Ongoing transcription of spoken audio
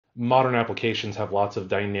modern applications have lots of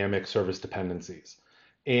dynamic service dependencies.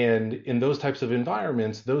 And in those types of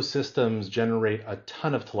environments, those systems generate a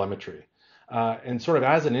ton of telemetry. And sort of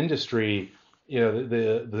as an industry,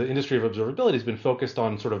 the industry of observability has been focused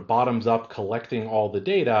on sort of bottoms up collecting all the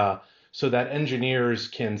data so that engineers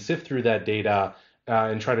can sift through that data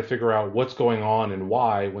and try to figure out what's going on and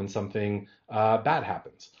why when something bad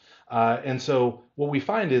happens. And so what we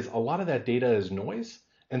find is a lot of that data is noise.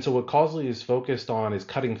 And so what Causely is focused on is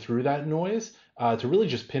cutting through that noise to really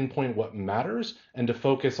just pinpoint what matters and to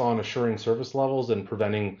focus on assuring service levels and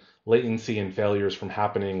preventing latency and failures from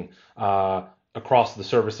happening across the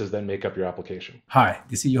services that make up your application. Hi,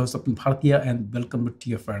 this is your host Upin Bhartiya and welcome to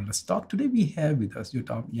TFR Let's Talk. Today we have with us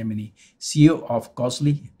Yotam Yemini, CEO of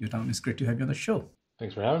Causely. Yotam, it's great to have you on the show.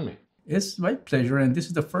 Thanks for having me. It's my pleasure, and this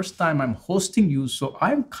is the first time I'm hosting you, so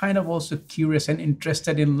I'm kind of also curious and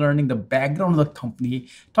interested in learning the background of the company.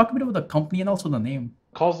 Talk a bit about the company and also the name.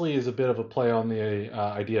 Causely is a bit of a play on the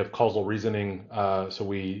idea of causal reasoning. So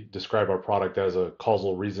we describe our product as a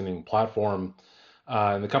causal reasoning platform.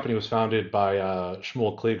 And the company was founded by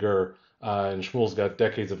Shmuel Klieger, and Shmuel's got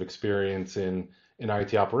decades of experience in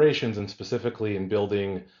IT operations and specifically in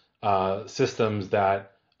building systems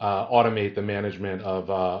that automate the management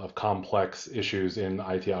of complex issues in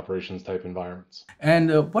IT operations type environments.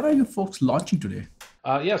 And what are you folks launching today?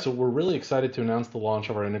 Yeah, so we're really excited to announce the launch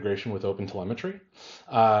of our integration with OpenTelemetry.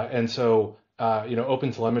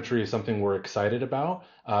 OpenTelemetry is something we're excited about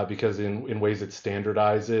because in ways it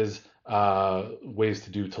standardizes ways to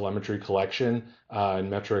do telemetry collection and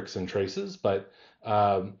metrics and traces. But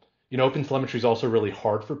OpenTelemetry is also really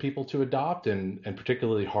hard for people to adopt and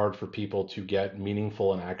particularly hard for people to get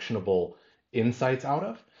meaningful and actionable insights out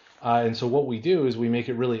of. And so what we do is we make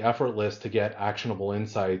it really effortless to get actionable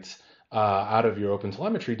insights out of your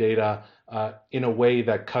OpenTelemetry data in a way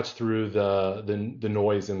that cuts through the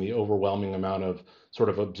noise and the overwhelming amount of sort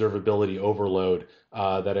of observability overload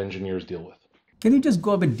that engineers deal with. Can you just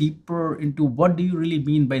go a bit deeper into what do you really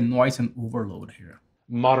mean by noise and overload here?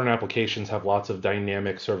 Modern applications have lots of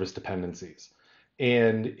dynamic service dependencies.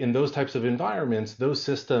 And in those types of environments, those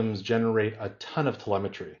systems generate a ton of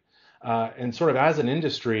telemetry. And sort of as an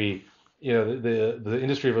industry, the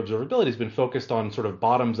industry of observability has been focused on sort of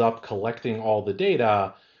bottoms up collecting all the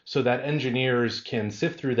data so that engineers can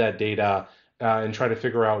sift through that data and try to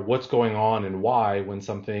figure out what's going on and why when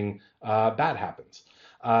something bad happens.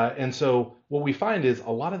 And so what we find is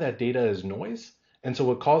a lot of that data is noise. And so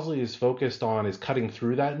what Causely is focused on is cutting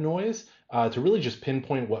through that noise to really just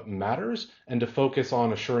pinpoint what matters and to focus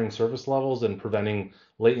on assuring service levels and preventing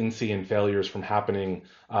latency and failures from happening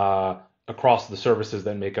across the services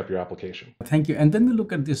that make up your application. Thank you. And then we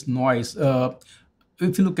look at this noise.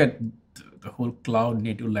 If you look at the whole cloud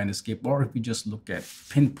native landscape, or if we just look at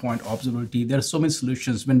pinpoint observability, there are so many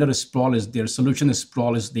solutions. Vendor sprawl is there, solution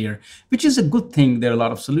sprawl is there, which is a good thing. There are a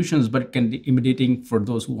lot of solutions, but it can be intimidating for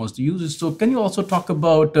those who wants to use it. So can you also talk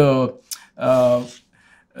about,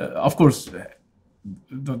 of course,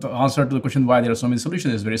 the answer to the question why there are so many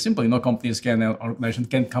solutions is very simple. Companies can, organizations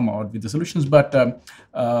can come out with the solutions, but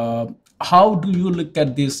how do you look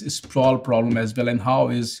at this sprawl problem as well, and how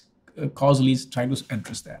is Causely trying to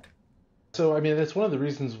address that? So, I mean, that's one of the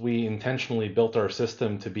reasons we intentionally built our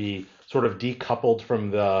system to be sort of decoupled from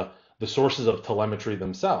the sources of telemetry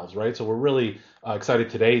themselves, right? So we're really excited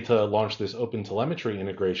today to launch this OpenTelemetry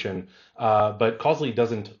integration, but Causely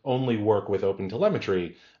doesn't only work with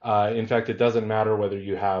OpenTelemetry. In fact, it doesn't matter whether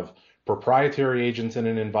you have proprietary agents in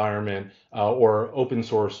an environment or open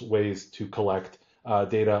source ways to collect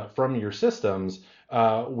data from your systems.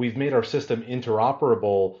 We've made our system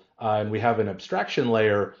interoperable and we have an abstraction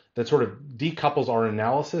layer that sort of decouples our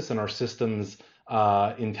analysis and our system's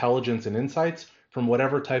intelligence and insights from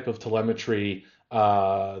whatever type of telemetry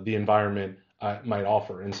the environment might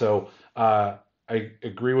offer. And so I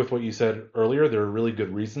agree with what you said earlier. There are really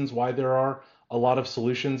good reasons why there are a lot of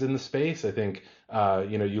solutions in the space. I think,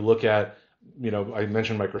 you look at, I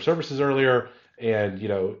mentioned microservices earlier, and,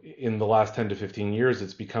 in the last 10 to 15 years,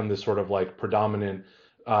 it's become this sort of like predominant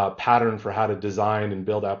pattern for how to design and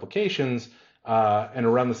build applications. And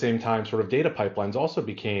around the same time, sort of data pipelines also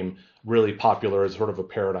became really popular as sort of a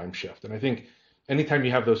paradigm shift. And I think anytime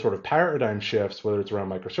you have those sort of paradigm shifts, whether it's around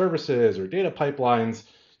microservices or data pipelines,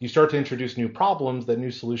 you start to introduce new problems that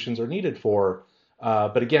new solutions are needed for.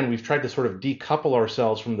 But again, we've tried to sort of decouple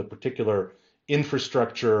ourselves from the particular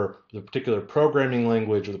infrastructure, the particular programming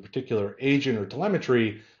language, or the particular agent or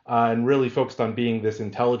telemetry, and really focused on being this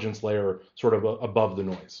intelligence layer sort of above the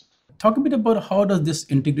noise. Talk a bit about how does this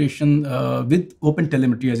integration with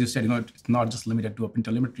OpenTelemetry, as you said, it's not just limited to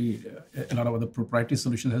OpenTelemetry, a lot of other proprietary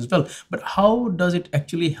solutions as well. But how does it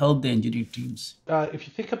actually help the engineering teams? If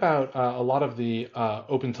you think about a lot of the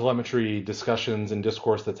open telemetry discussions and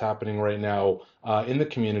discourse that's happening right now in the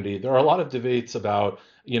community, there are a lot of debates about,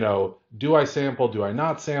 do I sample, do I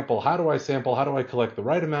not sample, how do I sample, how do I collect the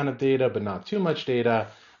right amount of data but not too much data?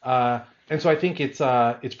 And so I think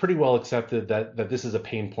it's pretty well accepted that this is a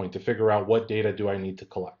pain point to figure out what data do I need to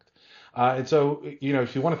collect. And so,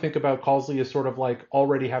 if you want to think about Causley as sort of like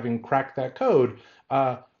already having cracked that code,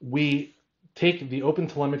 we take the open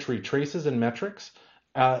telemetry traces and metrics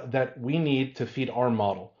that we need to feed our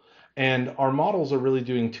model. And our models are really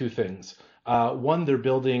doing two things. One, they're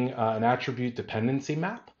building an attribute dependency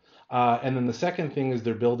map. And then the second thing is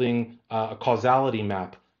they're building a causality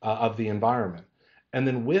map of the environment. And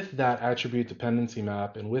then with that attribute dependency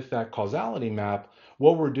map and with that causality map,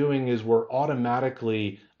 what we're doing is we're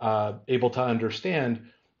automatically able to understand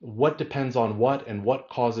what depends on what and what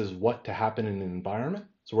causes what to happen in an environment.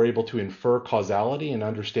 So we're able to infer causality and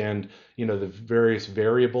understand, the various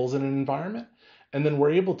variables in an environment. And then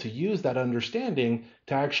we're able to use that understanding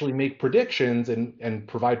to actually make predictions and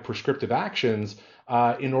provide prescriptive actions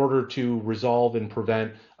in order to resolve and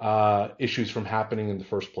prevent issues from happening in the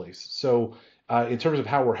first place. So in terms of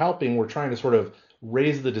how we're helping, we're trying to sort of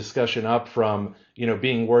raise the discussion up from,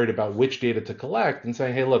 being worried about which data to collect and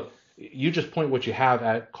saying, hey, look, you just point what you have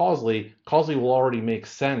at Causley. Causley will already make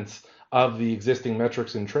sense of the existing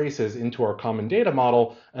metrics and traces into our common data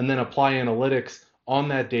model, and then apply analytics on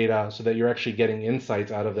that data so that you're actually getting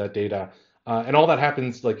insights out of that data. And all that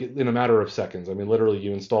happens like in a matter of seconds. I mean, literally,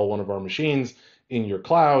 you install one of our machines in your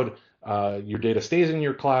cloud, your data stays in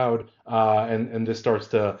your cloud, and this starts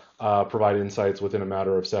to provide insights within a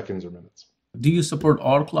matter of seconds or minutes. Do you support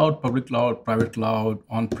all cloud, public cloud, private cloud,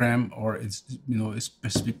 on-prem, or is a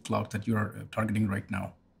specific cloud that you're targeting right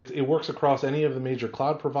now? It works across any of the major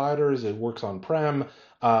cloud providers. It works on-prem.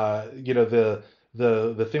 The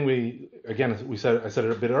thing I said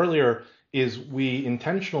it a bit earlier, is we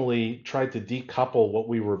intentionally tried to decouple what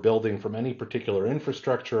we were building from any particular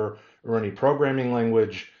infrastructure or any programming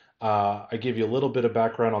language. I gave you a little bit of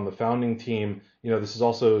background on the founding team. This is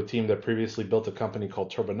also a team that previously built a company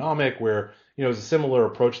called Turbonomic, where it was a similar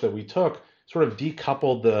approach that we took, sort of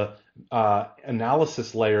decoupled the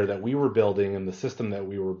analysis layer that we were building and the system that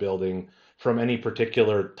we were building from any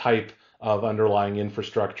particular type of underlying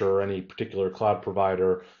infrastructure or any particular cloud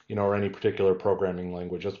provider, or any particular programming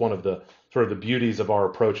language. That's one of the sort of the beauties of our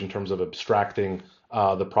approach in terms of abstracting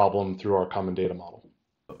the problem through our common data model.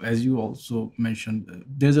 As you also mentioned,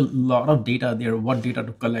 there's a lot of data there, what data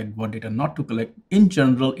to collect, what data not to collect. In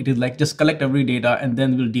general, it is like just collect every data and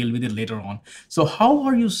then we'll deal with it later on. So how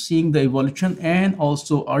are you seeing the evolution? And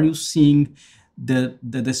also, are you seeing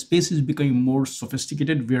the space is becoming more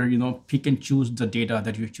sophisticated where, pick and choose the data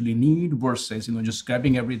that you actually need versus, just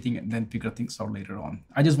grabbing everything and then figure things out later on?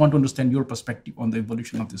 I just want to understand your perspective on the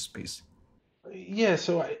evolution of this space. Yeah,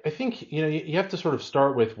 so I think you have to sort of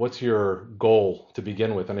start with what's your goal to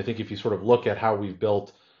begin with, and I think if you sort of look at how we've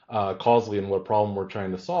built Causley and what problem we're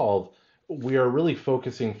trying to solve, we are really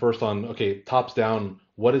focusing first on, okay, tops down,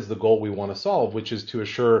 what is the goal we want to solve, which is to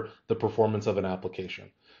assure the performance of an application.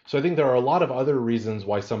 So I think there are a lot of other reasons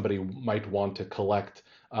why somebody might want to collect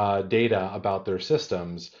data about their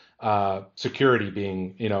systems. Security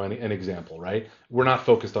being, an example, right? We're not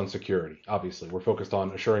focused on security, obviously. We're focused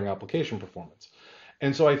on assuring application performance.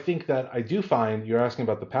 And so I think that I do find, you're asking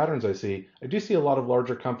about the patterns I do see a lot of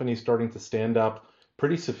larger companies starting to stand up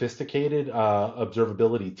pretty sophisticated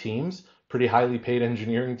observability teams, pretty highly paid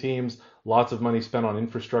engineering teams, lots of money spent on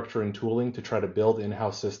infrastructure and tooling to try to build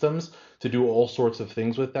in-house systems to do all sorts of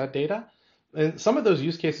things with that data. And some of those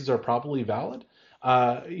use cases are probably valid.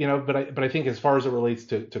 But I think as far as it relates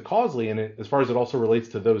to Causley, and as far as it also relates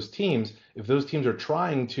to those teams, if those teams are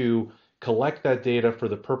trying to collect that data for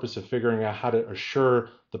the purpose of figuring out how to assure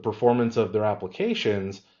the performance of their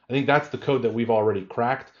applications, I think that's the code that we've already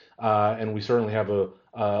cracked, and we certainly have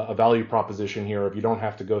a value proposition here. If you don't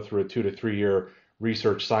have to go through a 2 to 3 year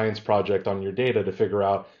research science project on your data to figure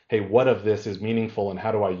out, hey, what of this is meaningful and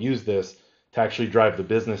how do I use this to actually drive the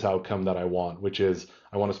business outcome that I want, which is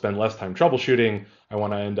I want to spend less time troubleshooting. I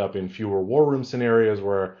want to end up in fewer war room scenarios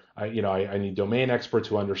where I need domain experts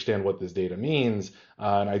who understand what this data means,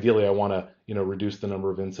 and ideally I want to reduce the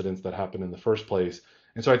number of incidents that happen in the first place.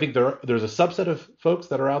 And so I think there's a subset of folks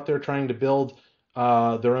that are out there trying to build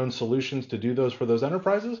their own solutions to do those for those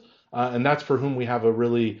enterprises, and that's for whom we have a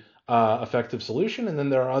really effective solution. And then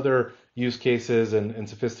there are other use cases and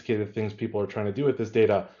sophisticated things people are trying to do with this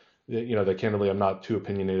data that candidly I'm not too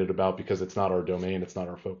opinionated about because it's not our domain, it's not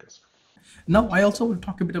our focus. Now, I also will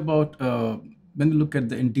talk a bit about when we look at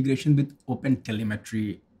the integration with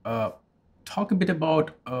OpenTelemetry. Talk a bit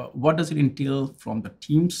about what does it entail from the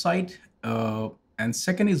team side, and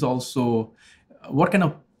second is also what kind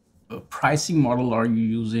of pricing model are you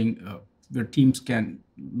using where teams can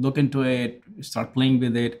look into it, start playing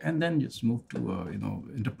with it, and then just move to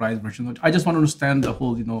enterprise version. I just want to understand the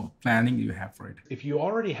whole planning you have for it. If you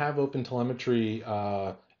already have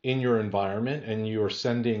OpenTelemetry in your environment and you're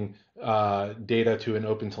sending data to an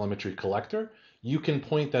OpenTelemetry collector, you can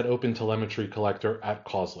point that OpenTelemetry collector at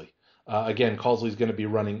Causely. Again, Causely is going to be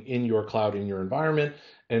running in your cloud, in your environment,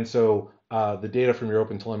 and so the data from your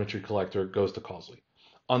OpenTelemetry collector goes to Causely.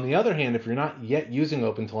 On the other hand, if you're not yet using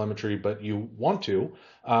OpenTelemetry, but you want to,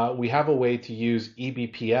 we have a way to use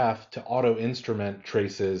eBPF to auto-instrument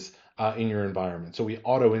traces in your environment. So we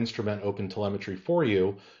auto-instrument OpenTelemetry for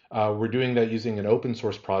you. We're doing that using an open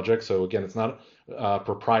source project. So again, it's not a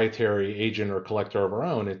proprietary agent or collector of our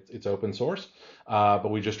own. It's open source, but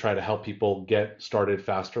we just try to help people get started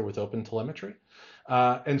faster with OpenTelemetry.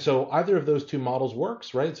 And so either of those two models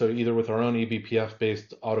works, right? So either with our own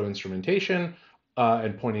eBPF-based auto-instrumentation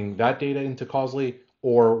and pointing that data into Causely,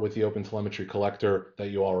 or with the OpenTelemetry collector that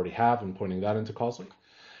you already have and pointing that into Causely.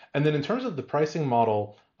 And then in terms of the pricing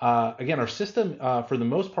model, again, our system, for the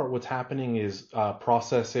most part, what's happening is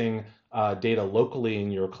processing data locally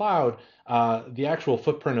in your cloud. The actual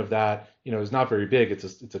footprint of that, is not very big.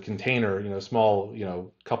 It's a container,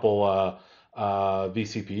 small, couple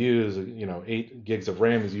vCPUs, 8 gigs of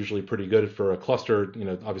RAM is usually pretty good for a cluster,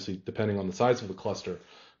 obviously depending on the size of the cluster,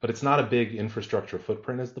 but it's not a big infrastructure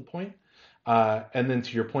footprint is the point. And then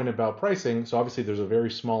to your point about pricing, so obviously there's a very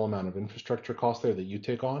small amount of infrastructure cost there that you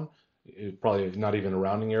take on, probably not even a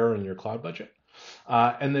rounding error in your cloud budget.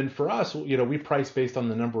 And then for us, we price based on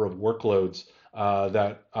the number of workloads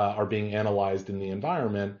that are being analyzed in the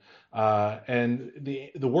environment. And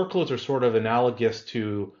the workloads are sort of analogous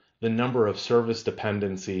to the number of service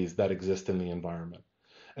dependencies that exist in the environment.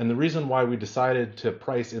 And the reason why we decided to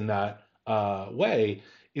price in that way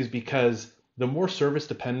is because the more service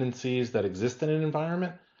dependencies that exist in an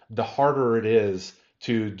environment, the harder it is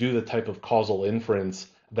to do the type of causal inference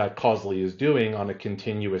that Causely is doing on a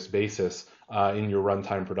continuous basis in your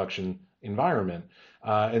runtime production environment.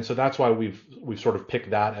 And so that's why we've sort of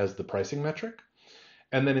picked that as the pricing metric.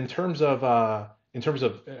 And then in terms of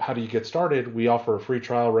how do you get started, we offer a free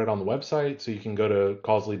trial right on the website. So you can go to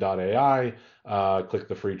causely.ai, click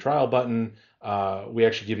the free trial button. We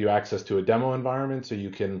actually give you access to a demo environment so you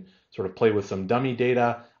can sort of play with some dummy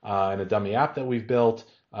data and a dummy app that we've built.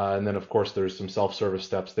 And then, of course, there's some self-service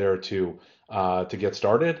steps there to get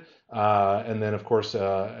started. And then, of course,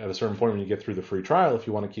 at a certain point when you get through the free trial, if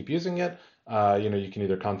you want to keep using it, you can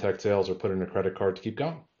either contact sales or put in a credit card to keep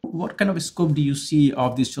going. What kind of a scope do you see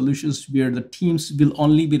of these solutions where the teams will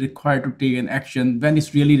only be required to take an action when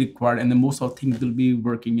it's really required, and then most of things will be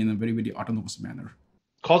working in a very, very autonomous manner?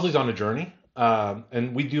 Causely's on a journey.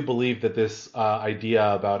 And we do believe that this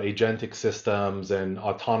idea about agentic systems and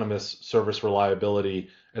autonomous service reliability,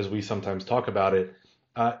 as we sometimes talk about it,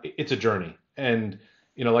 it's a journey. And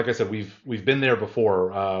like I said, we've been there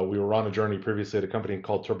before. We were on a journey previously at a company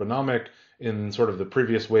called Turbonomic in sort of the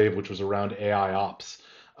previous wave, which was around AI ops.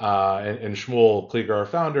 And Shmuel Klieger, our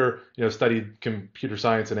founder, studied computer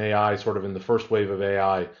science and AI sort of in the first wave of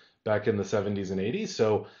AI back in the 70s and 80s.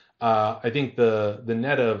 So I think the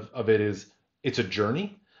net of it is it's a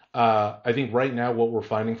journey. I think right now what we're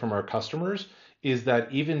finding from our customers is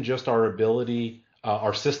that even just our ability,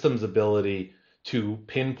 our system's ability to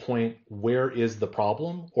pinpoint where is the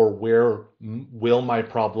problem or where will my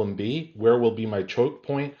problem be, where will be my choke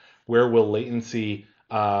point, where will latency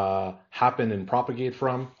happen and propagate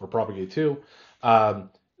from or propagate to,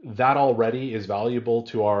 that already is valuable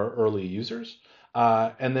to our early users.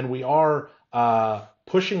 And then we are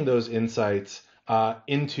pushing those insights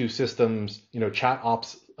into systems, chat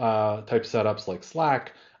ops type setups like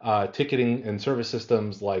Slack, ticketing and service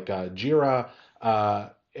systems like Jira.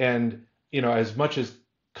 And, as much as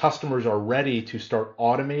customers are ready to start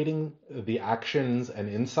automating the actions and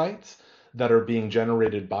insights that are being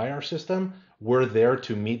generated by our system, we're there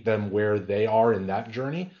to meet them where they are in that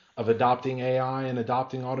journey of adopting AI and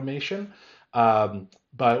adopting automation.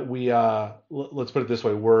 But we, let's put it this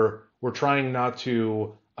way, we're trying not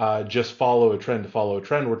to just follow a trend to follow a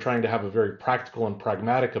trend. We're trying to have a very practical and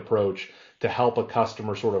pragmatic approach to help a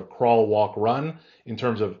customer sort of crawl, walk, run in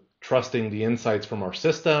terms of trusting the insights from our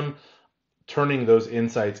system, turning those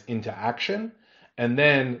insights into action. And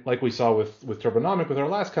then, like we saw with Turbonomic, with our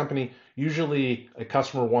last company, usually a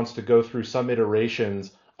customer wants to go through some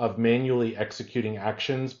iterations of manually executing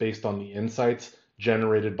actions based on the insights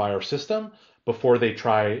generated by our system before they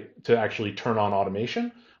try to actually turn on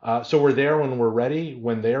automation. So we're there when we're ready,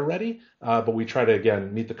 when they're ready, but we try to,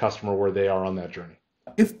 again, meet the customer where they are on that journey.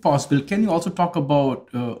 If possible, can you also talk about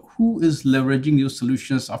who is leveraging your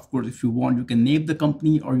solutions? Of course, if you want, you can name the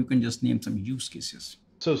company or you can just name some use cases.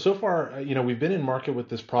 So far, we've been in market with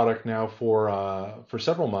this product now for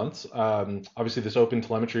several months. Obviously, this open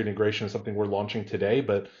telemetry integration is something we're launching today,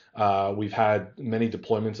 but we've had many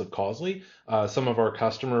deployments of Causely. Some of our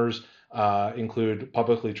customers include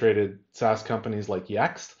publicly traded SaaS companies like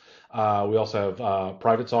Yext. We also have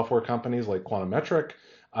private software companies like Quantometric.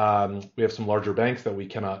 We have some larger banks that we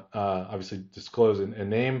cannot obviously disclose and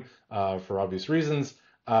name for obvious reasons.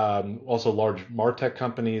 Also large MarTech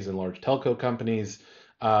companies and large telco companies.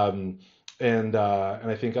 Um, and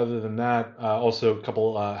I think other than that, also a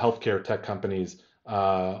couple healthcare tech companies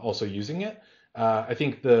also using it. I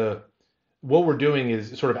think the what we're doing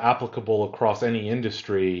is sort of applicable across any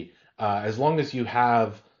industry, as long as you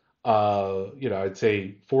have, I'd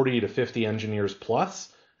say 40 to 50 engineers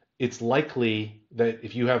plus. It's likely that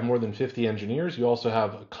if you have more than 50 engineers, you also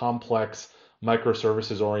have a complex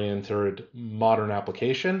microservices oriented modern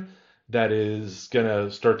application that is going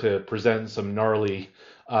to start to present some gnarly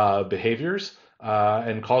behaviors.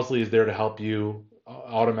 And Causely is there to help you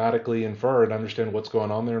automatically infer and understand what's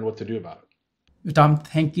going on there and what to do about it. Tom,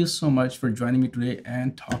 thank you so much for joining me today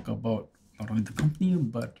and talk about not only the company,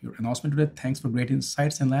 but your announcement today. Thanks for great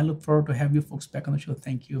insights. And I look forward to have you folks back on the show.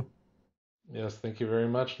 Thank you. Yes, thank you very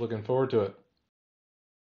much. Looking forward to it.